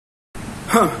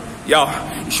Yo,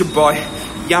 it's your boy,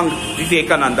 young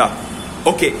Vivekananda.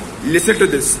 Okay, listen to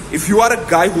this. If you are a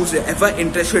guy who's ever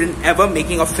interested in ever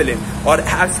making a film or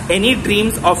has any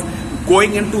dreams of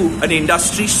going into an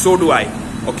industry, so do I.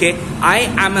 Okay, I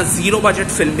am a zero budget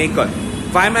filmmaker.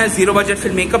 Why am I a zero budget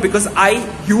filmmaker? Because I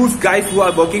use guys who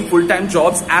are working full-time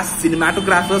jobs as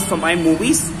cinematographers for my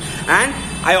movies, and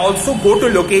I also go to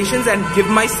locations and give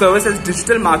my service as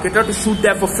digital marketer to shoot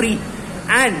there for free.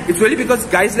 And it's really because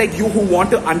guys like you who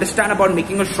want to understand about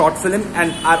making a short film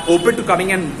and are open to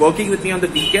coming and working with me on the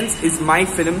weekends is my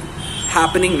film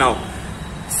happening now.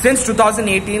 Since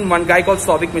 2018, one guy called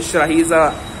Souvik Mishra, he is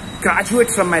a graduate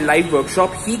from my live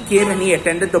workshop. He came and he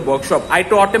attended the workshop. I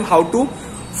taught him how to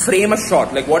frame a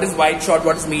shot, like what is wide shot,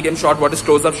 what is medium shot, what is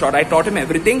close-up shot. I taught him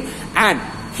everything, and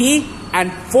he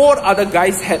and three other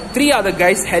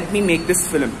guys helped me make this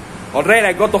film. Alright,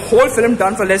 I got the whole film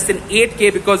done for less than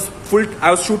 8K because I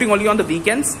was shooting only on the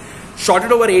weekends, shot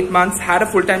it over 8 months, had a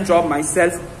full-time job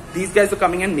myself. These guys were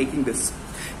coming and making this.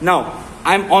 Now,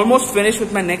 I'm almost finished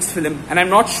with my next film, and I'm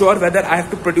not sure whether I have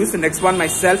to produce the next one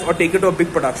myself or take it to a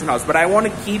big production house, but I want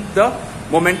to keep the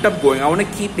momentum going. I want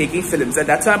to keep making films, and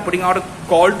that's why I'm putting out a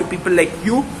call to people like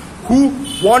you who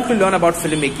want to learn about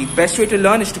filmmaking. Best way to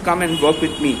learn is to come and work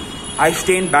with me. I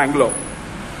stay in Bangalore.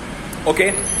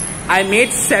 Okay? I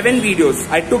made 7 videos.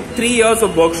 I took 3 years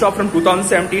of workshop from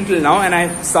 2017 till now, and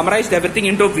I summarized everything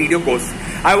into a video course.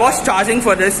 I was charging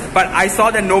for this, but I saw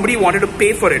that nobody wanted to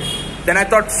pay for it. Then I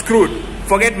thought, screw it,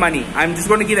 forget money. I'm just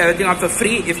going to give everything out for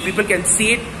free. If people can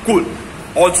see it, cool.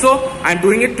 Also, I'm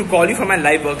doing it to call you for my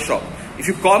live workshop. If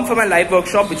you come for my live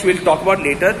workshop, which we'll talk about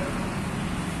later,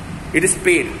 it is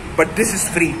paid, but this is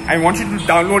free. I want you to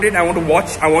download it. I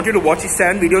want you to watch these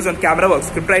 7 videos on camera work,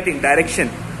 script writing, direction,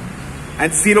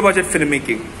 and zero budget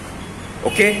filmmaking.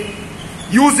 Okay?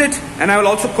 Use it, and I will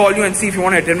also call you and see if you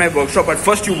want to attend my workshop. But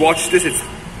first you watch this, it's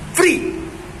free.